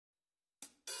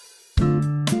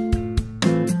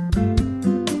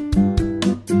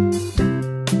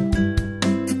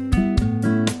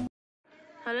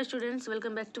Hello students,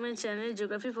 welcome back to my channel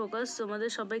geography focus. তোমাদের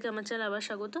সবাইকে আমার চ্যানেল আবার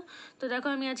স্বাগত। তো দেখো,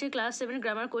 আমি আজকে ক্লাস 7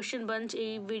 গ্রামার কোশ্চেন বাঞ্চ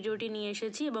এই ভিডিওটি নিয়ে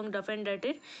এসেছি এবং ডাফ অ্যান্ড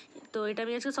ডাটের। তো এটা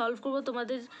আমি আজকে সলভ করবো।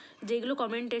 তোমাদের যেগুলো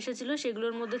কমেন্ট এসেছিলো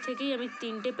সেগুলোর মধ্যে থেকেই আমি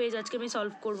 3টে পেজ আজকে আমি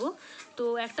সলভ করব। তো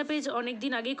একটা পেজ অনেক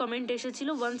দিন আগেই কমেন্ট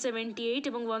এসেছিলো 178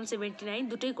 এবং 179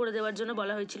 দুটোই করে দেওয়ার জন্য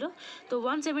বলা হয়েছিল। তো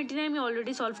 179 আমি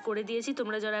অলরেডি সলভ করে দিয়েছি।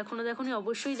 তোমরা যারা এখনও দেখোনি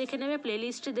অবশ্যই দেখে নেবে, প্লে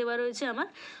লিস্টে দেওয়া রয়েছে আমার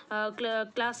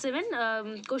ক্লাস 7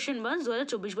 কোশ্চেন বাঞ্চ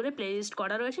 2024 বলে প্লে লিস্ট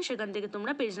করা রয়েছে। সেখান থেকে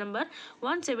তোমরা পেজ নাম্বার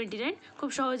 179 খুব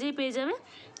সহজেই পেয়ে যাবে।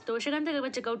 তো সেখান থেকে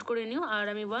একবার চেক আউট করে নিও। আর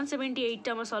আমি 178টা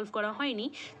আমার সলভ করা হয়নি,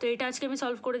 তো এটা আজকে আমি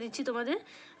সলভ করে দিচ্ছি তোমাদের।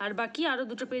 আর বাকি আরও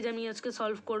দুটো পেজ আমি আজকে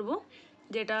সলভ করব,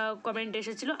 যেটা কমেন্ট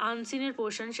এসেছিলো আনসিনের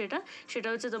পোর্শন, সেটা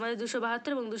হচ্ছে তোমাদের 272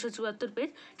 এবং 274 পেজ,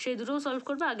 সেই দুটোও সলভ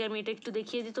করবো। আগে আমি এটা একটু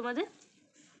দেখিয়ে দিই তোমাদের।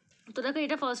 তো দেখো,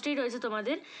 এটা ফার্স্টেই রয়েছে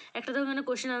তোমাদের একটা, তো এখানে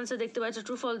কোশ্চেন আনসার দেখতে পাচ্ছ,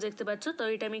 ট্রু ফলস দেখতে পাচ্ছ। তো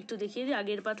এটা আমি একটু দেখিয়ে দিই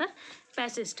আগের পাতার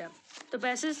প্যাসেজটা। তো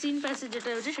প্যাসেজ সিন প্যাসেজ যেটা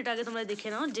রয়েছে সেটা আগে তোমরা দেখে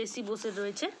নাও। জেসি বোসের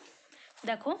রয়েছে,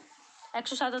 দেখো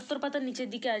 177 পাতার নিচের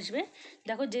দিকে আসবে।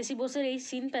 দেখো জেসি বোসের এই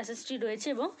সিন প্যাসেজটি রয়েছে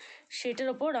এবং সেটার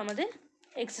ওপর আমাদের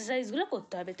এক্সারসাইজগুলো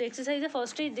করতে হবে। তো এক্সারসাইজে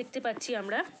ফার্স্টেই দেখতে পাচ্ছি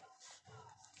আমরা,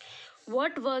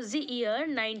 what was the year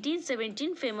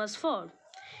 1917 famous for?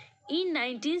 In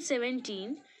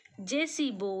 1917 JC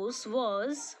Bose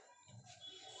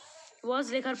ওয়াজ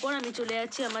লেখার পর আমি চলে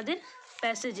যাচ্ছি আমাদের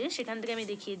প্যাসেজে, সেখান থেকে আমি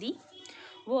দেখিয়ে দিই।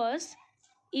 ওয়াজ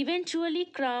eventually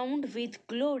crowned with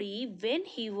glory when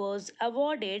he was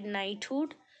awarded knighthood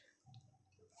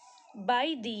by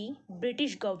the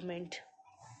British government.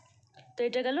 তো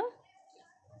এটা গেল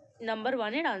নাম্বার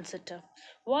 1-এর আনসারটা।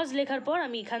 ওয়াজ লেখার পর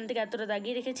আমি এখান থেকে এতটা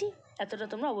দাগিয়ে রেখেছি, এতটা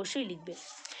তোমরা অবশ্যই লিখবে।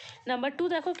 নাম্বার 2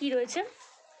 দেখো কি রয়েছে,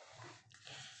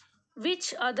 which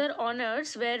other honors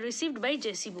were received by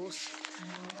JC Bose?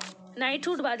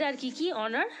 Knighthood বাদে আর কি কি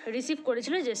অনার রিসিভ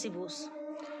করেছিল জেসি বোস?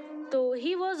 তো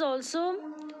হি ওয়াজ অলসো,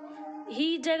 হি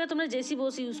জায়গা তোমরা জেসি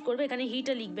বোস ইউজ করবে, এখানে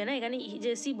হিটা লিখবে না। এখানে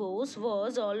JC Bose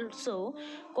was also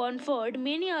conferred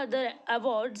many other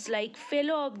awards like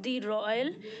fellow of the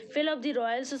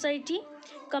royal society,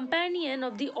 companion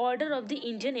of the order of the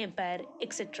Indian empire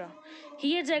etcetera.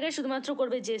 হিয়ের জায়গায় শুধুমাত্র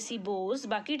করবে জেসি বোস,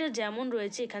 বাকিটা যেমন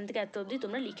রয়েছে এখান থেকে এত অবধি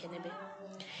তোমরা লিখে নেবে।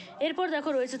 এরপর দেখো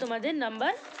রয়েছে তোমাদের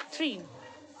নাম্বার 3,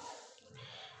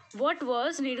 হোয়াট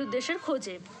ওয়াজ নিরুদ্দেশের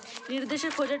খোঁজে?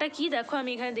 নিরুদ্দেশের খোঁজাটা কি, দেখো আমি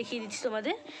এখানে দেখিয়ে দিচ্ছি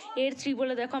তোমাদের। এর 3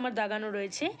 বলে দেখো আমার দাগানো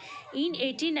রয়েছে। ইন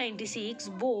 1896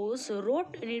 বোস রোট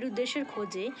নিরুদ্দেশের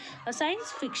খোঁজে আ সায়েন্স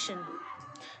ফিকশন।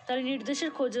 তাহলে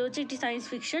নিরুদ্দেশের খোঁজে হচ্ছে একটি সায়েন্স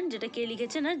ফিকশন, যেটা কে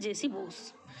লিখেছে না জেসি বোস।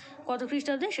 কত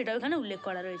খ্রিস্টাব্দে সেটাও এখানে উল্লেখ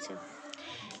করা রয়েছে।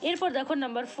 এরপর দেখো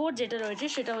নাম্বার 4 যেটা রয়েছে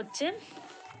সেটা হচ্ছে,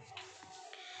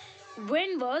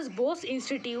 when was Bose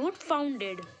institute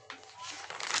founded?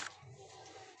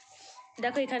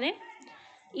 দেখো এখানে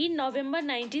in November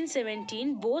 1917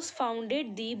 Bose founded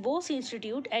the Bose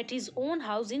Institute at his own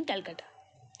house in Calcutta.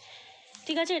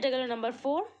 ঠিক আছে, এটা গেল নাম্বার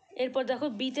 4। এরপর দেখো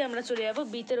বিতে আমরা চলে যাবো।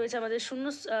 বিতে রয়েছে আমাদের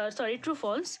true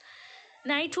false.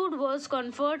 Knighthood was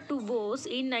conferred two Bose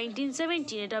in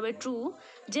 1917, এটা হবে true.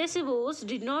 JC Bose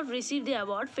did not receive the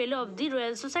award fellow of the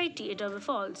royal society, এটা হবে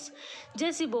false.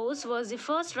 JC Bose was the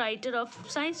first writer of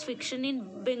science fiction in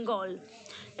Bengal,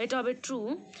 এটা হবে true.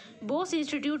 Bose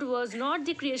institute was not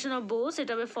the creation of Bose,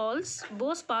 এটা হবে false.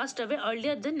 Bose past হবে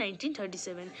earlier দেন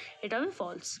 1937, এটা হবে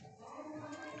false.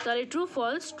 তাহলে ট্রু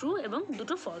ফলস ট্রু এবং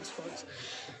দুটো ফলস,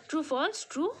 ট্রু ফলস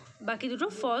ট্রু, বাকি দুটো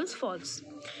ফলস।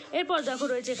 এরপর দেখো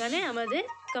রয়েছে এখানে আমাদের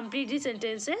completely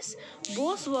sentences.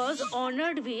 Bose was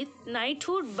honoured with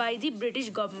knighthood by the British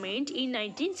government in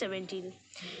 1917।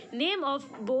 Name of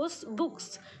Bose books,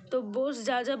 তো বোস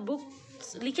যা বুক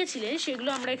লিখেছিলেন সেগুলো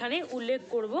আমরা এখানে উল্লেখ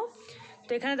করব।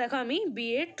 তো এখানে দেখো আমি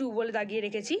BA 2 বলে দাগিয়ে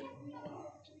রেখেছি।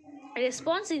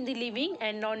 Response in the living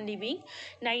and non living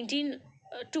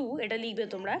 1902, এটা লিখবে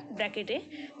তোমরা ব্র্যাকেটে।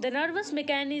 The nervous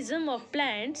mechanism of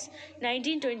plants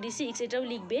 1926, এটাও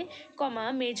লিখবে, কমা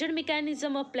major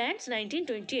mechanism of plants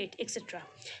 1928 etcetera.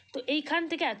 তো এইখান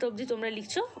থেকে এত অবধি তোমরা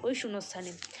লিখছো ওই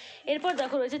শূন্যস্থানে। এরপর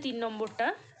দেখো রয়েছে 3 নম্বরটা।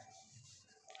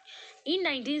 In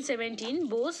 1917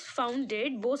 Bose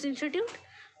founded Bose Institute.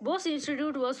 Bose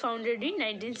Institute was founded in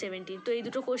 1917. তো এই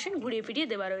দুটো কোশ্চেন ঘুরিয়ে ফিরিয়ে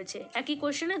দেওয়া রয়েছে, একই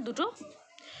কোশ্চেনের দুটো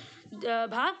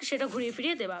ভাগ, সেটা ঘুরিয়ে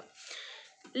ফিরিয়ে দেওয়া।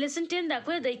 লেসন 10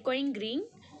 দেখো, দ্য ইকোয়িং রিং,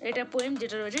 এটা পোয়েম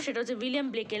যেটা রয়েছে সেটা হচ্ছে উইলিয়াম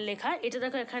ব্লেকের লেখা। এটা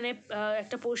দেখো এখানে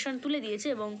একটা পোর্শন তুলে দিয়েছে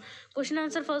এবং কোশ্চেন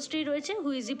আনসার ফার্স্টেই রয়েছে, who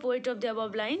is the poet of the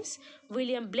above lines?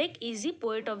 William Blake is the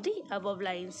poet of the above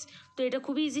lines. তো এটা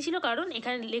খুবই ইজি ছিল কারণ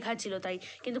এখানে লেখা ছিল তাই,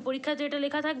 কিন্তু পরীক্ষাতে এটা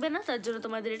লেখা থাকবে না, তার জন্য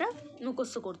তোমাদের এটা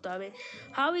মুখস্থ করতে হবে।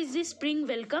 How is the spring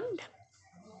welcomed?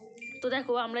 তো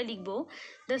দেখো আমরা লিখবো,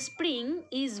 the spring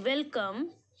is welcome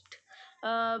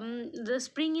the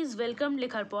spring is welcome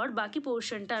লেখার পর বাকি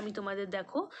পোর্শনটা আমি তোমাদের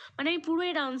দেখো, মানে আমি পুরো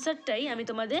এর আনসারটাই আমি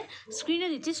তোমাদের স্ক্রিনে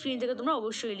দিচ্ছি, স্ক্রিন থেকে তোমরা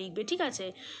অবশ্যই লিখবে, ঠিক আছে?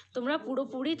 তোমরা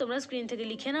পুরোপুরি তোমরা স্ক্রিন থেকে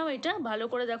লিখে নাও, এটা ভালো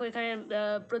করে দেখো এখানে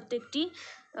প্রত্যেকটি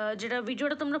যেটা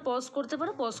ভিডিওটা তোমরা পজ করতে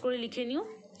পারো, পজ করে লিখে নিও।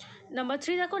 Number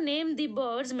 3 দেখো, name the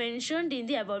birds mentioned in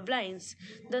the above lines.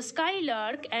 The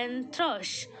Skylark and trash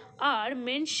R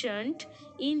mentioned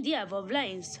in the above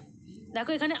lines.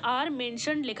 দেখো এখানে আর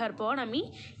মেনশন লেখার পর আমি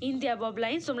ইন দি অ্যাবভ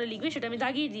লাইন্স তোমরা লিখবে, সেটা আমি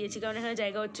দাগিয়ে দিয়েছি কারণ এখানে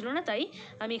জায়গা হচ্ছিল না, তাই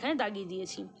আমি এখানে দাগিয়ে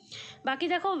দিয়েছি। বাকি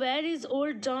দেখো, where is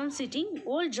old John sitting?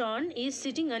 Old John is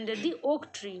sitting under the okay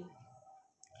tree.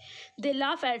 They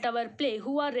laugh at our play.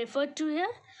 Who are referred to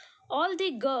here? All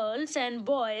the girls and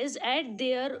boys at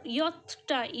their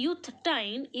youth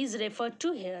time is referred to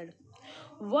here.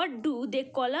 What do they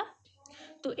call up?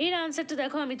 তো এর আনসারটা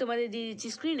দেখো আমি তোমাদের দিয়ে দিচ্ছি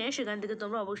স্ক্রিনে, সেখান থেকে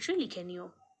তোমরা অবশ্যই লিখে নিও।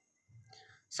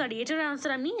 সরি, এটার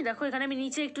আনসার আমি দেখো এখানে আমি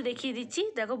নিচে একটু দেখিয়ে দিচ্ছি,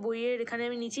 দেখো বইয়ের এখানে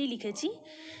আমি নিচেই লিখেছি,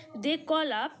 দে call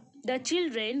up the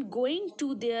children going to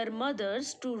their mother's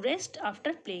to rest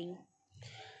after playing.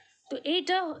 তো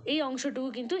এই অংশটুকু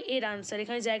কিন্তু এর আনসার,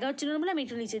 এখানে জায়গা হচ্ছিল না বলে আমি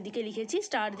একটু নিচের দিকে লিখেছি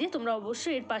স্টার দিয়ে, তোমরা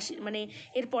অবশ্যই এর পাশে মানে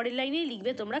এর পরের লাইনেই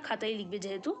লিখবে, তোমরা খাতায় লিখবে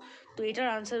যেহেতু। তো এটার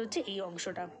আনসার হচ্ছে এই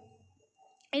অংশটা।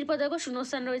 এরপর দেখো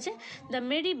শূন্যস্থান রয়েছে, the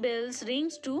Mary bells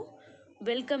Rings to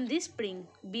welcome the spring,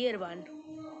 বিয়ের 1।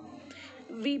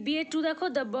 বিয়ের 2 দেখো,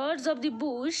 the birds of the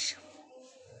Bush,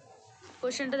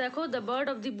 কোশ্চেনটা দেখো, the birds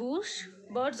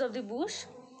of the Bush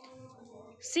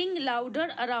Singh louder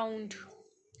around.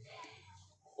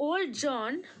 Old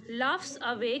John laughs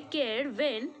away care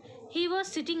when he was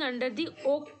sitting under the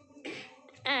oak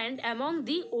and among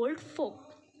the old folk.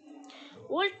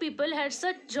 Old people had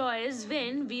such joys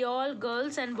when we all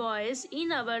girls and boys in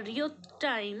our youth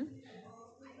time.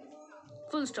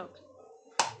 Full stop.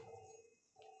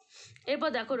 এরপর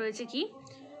দেখো রয়েছে কি,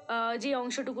 যে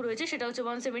অংশটুকু রয়েছে সেটা হচ্ছে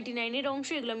 179-এর অংশ,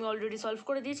 এগুলো আমি অলরেডি সলভ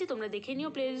করে দিয়েছি, তোমরা দেখে নিও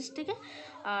প্লেলিস্ট থেকে।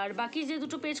 আর বাকি যে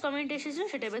দুটো পেজ কমেন্ট এসেছিলো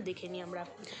সেটা এবার দেখে নিই আমরা।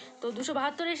 তো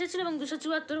 272 এসেছিলো এবং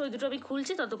 274, ওই দুটো আমি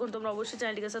খুলছি, ততক্ষণ তোমরা অবশ্যই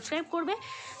চ্যানেলটিকে সাবস্ক্রাইব করবে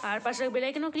আর পাশে বেল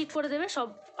আইকনও ক্লিক করে দেবে সব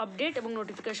আপডেট এবং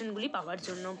নোটিফিকেশনগুলি পাওয়ার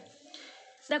জন্য।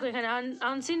 দেখো এখানে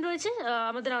আনসিন রয়েছে,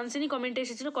 আমাদের আনসিনই কমেন্ট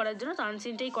এসেছিলো করার জন্য, তো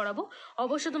আনসিনটাই করাবো।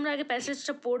 অবশ্যই তোমরা আগে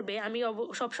প্যাসেজটা পড়বে, আমি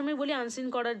সবসময় বলি আনসিন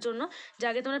করার জন্য যে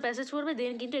আগে তোমরা প্যাসেজ পড়বে,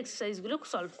 দেন কিন্তু এক্সারসাইজগুলো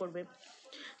সলভ করবে।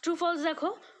 ট্রু ফলস দেখো,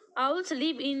 owls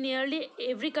live in nearly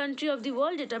every country of the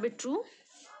world, এটা হবে true.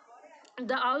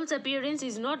 The owls appearance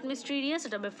is not mysterious,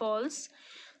 এটা হবে false.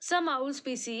 Some owl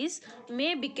species May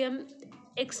become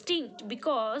extinct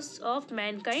because of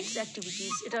mankind's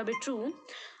activities, এটা হবে true.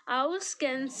 Owls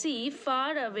can see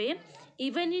far away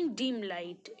even in dim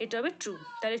light, এটা হবে true.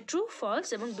 তাহলে true, false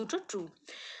এবং দুটো true.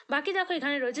 বাকি দেখো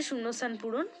এখানে রয়েছে শূন্যস্থান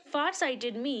পূরণ। ফার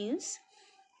সাইটেড মিনস,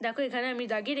 দেখো এখানে আমি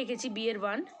দাগিয়ে রেখেছি বিয়ের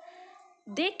 1,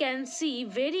 they can see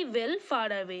very well far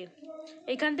away,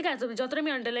 এখান থেকে যতটা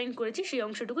আমি আন্ডারলাইন করেছি সেই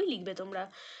অংশটুকুই লিখবে তোমরা।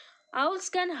 Owls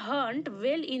can hunt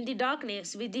well in the darkness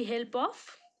with the help of,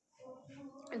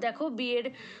 দেখো বিয়ের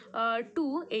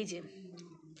 2, এই যে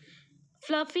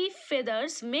fluffy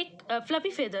feathers make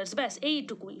fluffy feathers, ব্যাস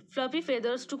এইটুকুই, ফ্লাফি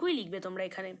ফেদার্সটুকুই লিখবে তোমরা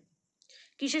এখানে।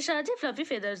 কিসের সাহায্যে? ফ্লাফি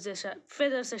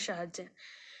ফেদার্সের সাহায্যে।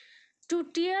 Two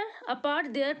tear apart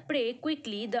there pray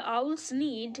quickly the owls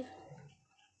need,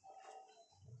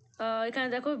 এখানে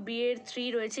দেখো বিয়ের 3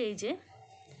 রয়েছে, এই যে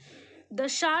the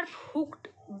sharp hooked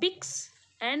বিক্স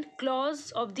and clause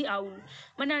of the আউল,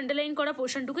 মানে আন্ডারলাইন করা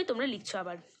পোর্শনটুকুই তোমরা লিখছো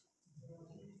আবার,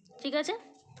 ঠিক আছে?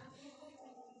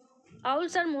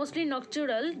 Owls are mostly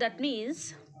nocturnal, that means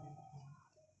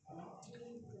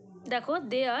দেখো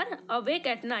দে আর অ্যাওয়েক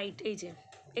অ্যাট নাইট, এই যে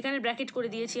এখানে ব্র্যাকেট করে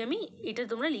দিয়েছি আমি, এটা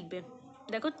তোমরা লিখবে,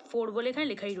 দেখো 4 বলে এখানে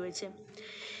লেখাই রয়েছে।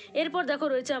 এরপর দেখো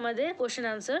রয়েছে আমাদের কোশ্চেন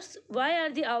আনসার্স। ওয়াই আর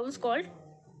দি আউলস কল্ড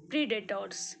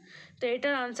প্রিডেটর্স? তো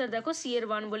এটার আনসার দেখো সিএর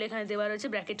 1 বলে এখানে দেওয়া রয়েছে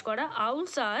ব্র্যাকেট করা।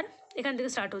 আউলস আর, এখান থেকে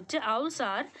স্টার্ট হচ্ছে, আউলস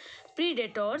আর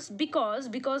প্রিডেটর্স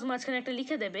বিকজ মাঝখানে একটা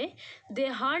লিখে দেবে, দে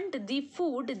hunt the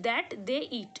food that they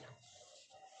it.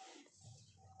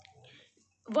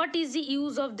 What is the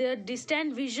use of their distant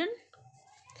vision?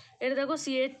 এটা দেখো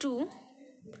CA2,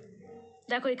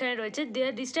 দেখো এখানে রয়েছে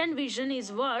their distant vision is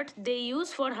what they use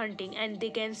for hunting and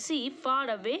they can see far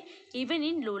away even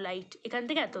in low light, এখান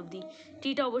থেকে এত অবধি,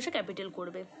 টিটা অবশ্যই ক্যাপিটাল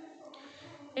করবে।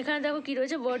 এখানে দেখো কি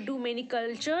রয়েছে, what do many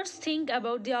cultures think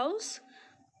about the owls?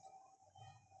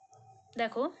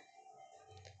 দেখো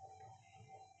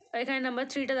এখানে নাম্বার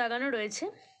 3টা দাগানো রয়েছে।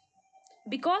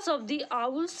 Because of the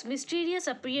owl's mysterious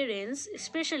appearance,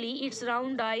 especially its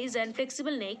round eyes and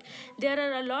flexible neck, there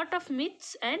are a lot of myths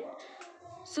and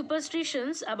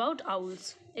superstitions about owls,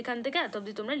 এখান থেকে এত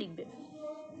অবধি তোমরা লিখবে।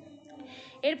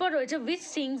 এরপর রয়েছে which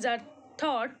things are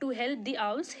thought to help the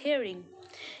owls hearing?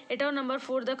 এটাও number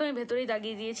 4 দেখো আমি ভেতরেই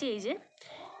দাগিয়ে দিয়েছি, এই যে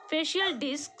facial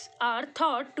ডিস্কস R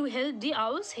thought to help the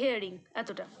owls hearing,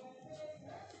 এতটা।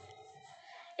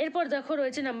 এরপর দেখো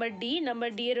রয়েছে নাম্বার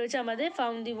ডি এ রয়েছে আমাদের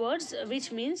found the words which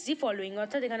means the following,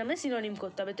 অর্থাৎ এখানে আমাদের সিনোনিম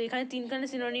করতে হবে। তো এখানে 3খানে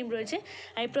সিনোনিম রয়েছে,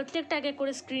 আমি প্রত্যেকটা এক এক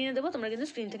করে স্ক্রিনে দেবো, তোমরা কিন্তু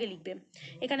স্ক্রিন থেকে লিখবে।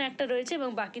 এখানে একটা রয়েছে এবং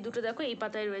বাকি দুটো দেখো এই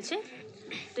পাতায় রয়েছে,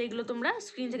 তো এগুলো তোমরা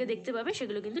স্ক্রিন থেকে দেখতে পাবে,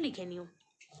 সেগুলো কিন্তু লিখে নিও।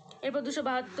 এরপর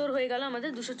 272 হয়ে গেল আমাদের,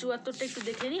 274টা একটু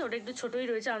দেখে নিই, ওটা একটু ছোটোই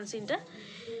রয়েছে আনসিনটা।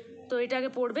 তো এটা আগে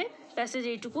পড়বে প্যাসেজ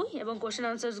এইটুকুই, এবং কোশ্চেন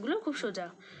আনসার্সগুলো খুব সোজা।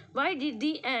 Why did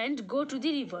the ant go to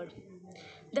the river?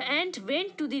 The ant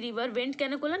went to the river, went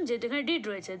কেন করলাম, যেহেতু এখানে ডিড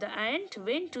রয়েছে। The ant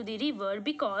went to the river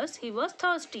because he was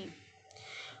thirsty.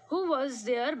 Who was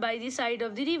there by the side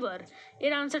of the river?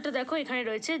 এর আনসারটা দেখো এখানে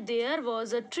রয়েছে, দেয়ার ওয়াজ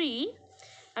আ ট্রি,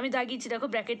 আমি দাগিয়েছি দেখো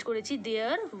ব্র্যাকেট করেছি,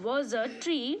 দেয়ার ওয়াজ a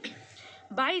tree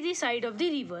by the side of the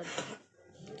river.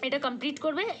 এটা কমপ্লিট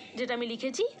করবে যেটা আমি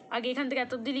লিখেছি, আগে এখান থেকে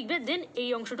এত অব্দি লিখবে, দেন এই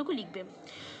অংশটুকু লিখবে।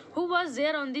 হু ওয়াজ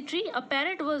দেয়ার on the tree? A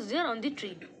parrot was there on the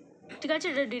tree. ঠিক আছে,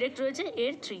 এটা ডিরেক্ট রয়েছে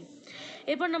এর 3।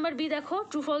 এরপর নাম্বার বি দেখো,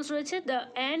 ট্রু ফলস রয়েছে। The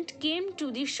ant came to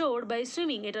the শোর বাই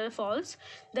সুইমিং, এটা false.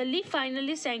 The leaf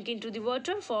finally sank in to the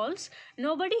water, false.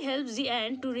 Nobody helps the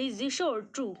ant to reach দি শোর,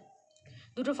 ট্রু।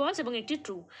 দুটো ফলস এবং একটি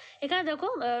ট্রু। এখানে দেখো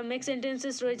মেক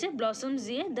সেন্টেন্সেস রয়েছে ব্লসমস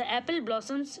দিয়ে, the Apple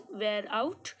blossoms wire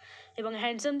out, এবং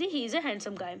handsome the, he is a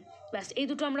handsome গাই। ব্যাস এই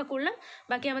দুটো আমরা করলাম,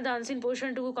 বাকি আমাদের আনসিন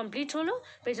পোর্শনটুকু কমপ্লিট হলো।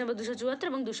 পেজ নাম্বার 274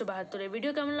 এবং 272।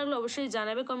 ভিডিও কেমন লাগলো অবশ্যই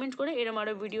জানাবে কমেন্ট করে, এরম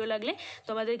আরও ভিডিও লাগলে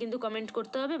তোমাদের কিন্তু কমেন্ট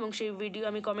করতে হবে, এবং সেই ভিডিও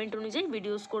আমি কমেন্ট অনুযায়ী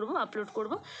ভিডিওস করবো, আপলোড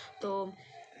করব। তো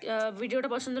ভিডিওটা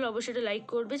পছন্দ হলে অবশ্যই এটা লাইক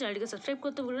করবে, চ্যানেলটিকে সাবস্ক্রাইব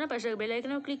করতে ভুলো না, পাশে বেল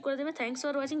আইকনেও ক্লিক করে দেবে। থ্যাংকস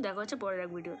ফর ওয়াচিং, দেখা হচ্ছে পরের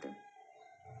এক ভিডিওতে।